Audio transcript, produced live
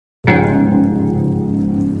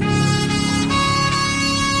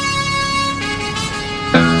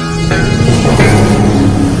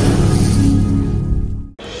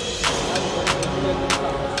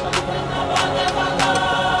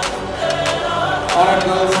Alright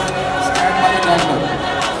girls, stand by the diaper.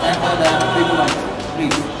 Stand by the diaper, people like,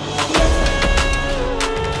 please.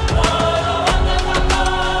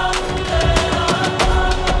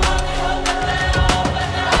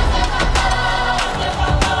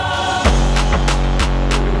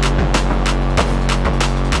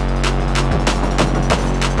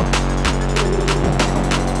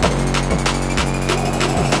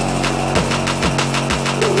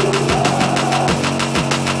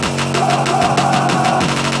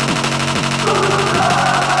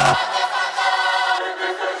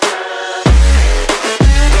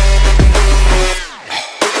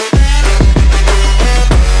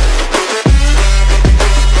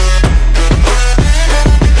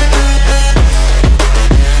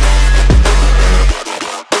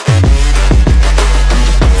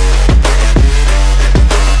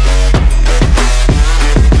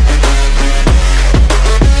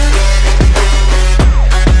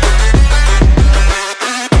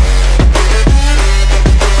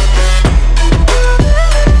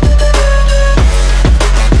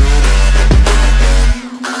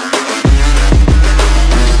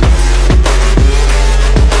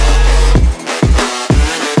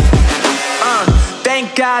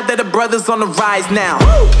 God that the brothers on the rise now.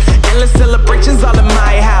 Endless celebrations all in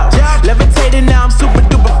my house. Levitating now, I'm super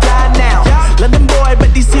duper fly now. London boy,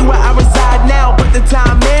 but DC where I reside now. Put the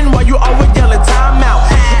time in while you always yelling time out.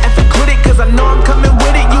 And for quit it, cause I know I'm coming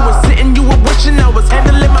with it. You were sitting, you were wishing I was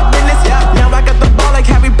handling my business. Now I got the ball like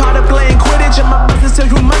Harry Potter playing Quidditch. And my business so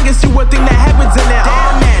humongous, you would think that happens in it.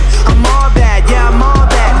 Oh man, I'm all that, yeah, I'm all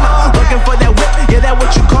that. Looking for that whip, yeah, that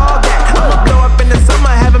what you call that. I'ma blow up in the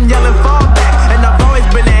summer, have them yelling fall back. And I've always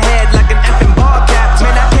been ahead like an effing ball cap.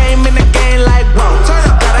 Man, I came in the game like, whoa.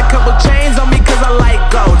 Got a couple chains on me cause I like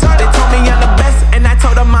gold. They told me I'm the best and I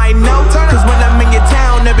told them I know. Cause when I'm in your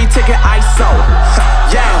town, every ticket I sold.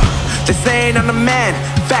 Yeah, they saying I'm the man.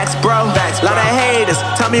 Facts, bro. Lot of haters,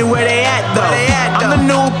 tell me where they at though. I'm the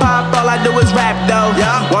new pop, all I do is rap though.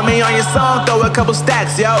 Want me on your song, throw a couple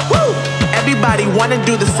stacks, yo. Woo! Everybody wanna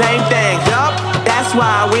do the same thing. That's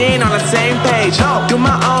why we ain't on the same page. Do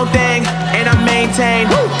my own thing and I maintain.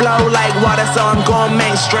 Flow like water, so I'm going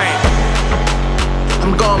mainstream.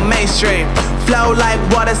 I'm going mainstream. Flow like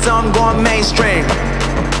water, so I'm going mainstream.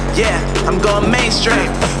 Yeah, I'm going mainstream.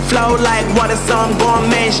 Flow like water, so I'm going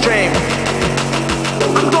mainstream.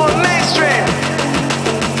 I'm going mainstream.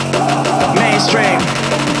 Mainstream.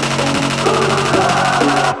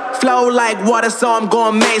 Flow like water, so I'm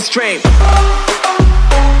going mainstream.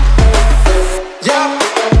 Yeah.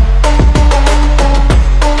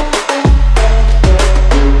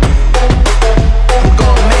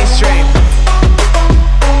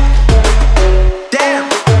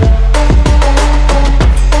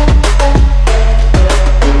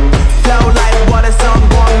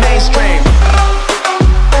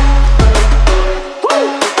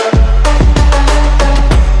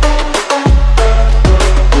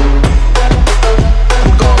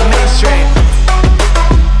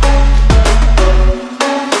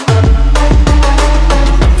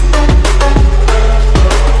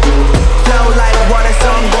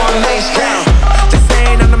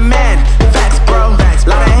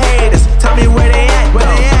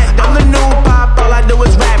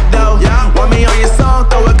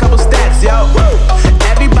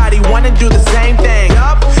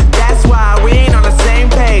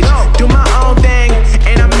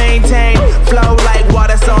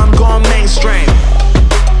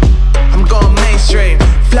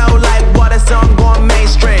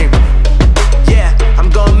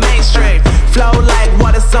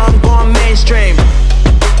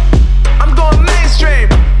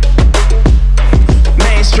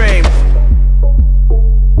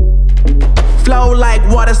 Flow like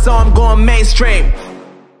water, so I'm going mainstream.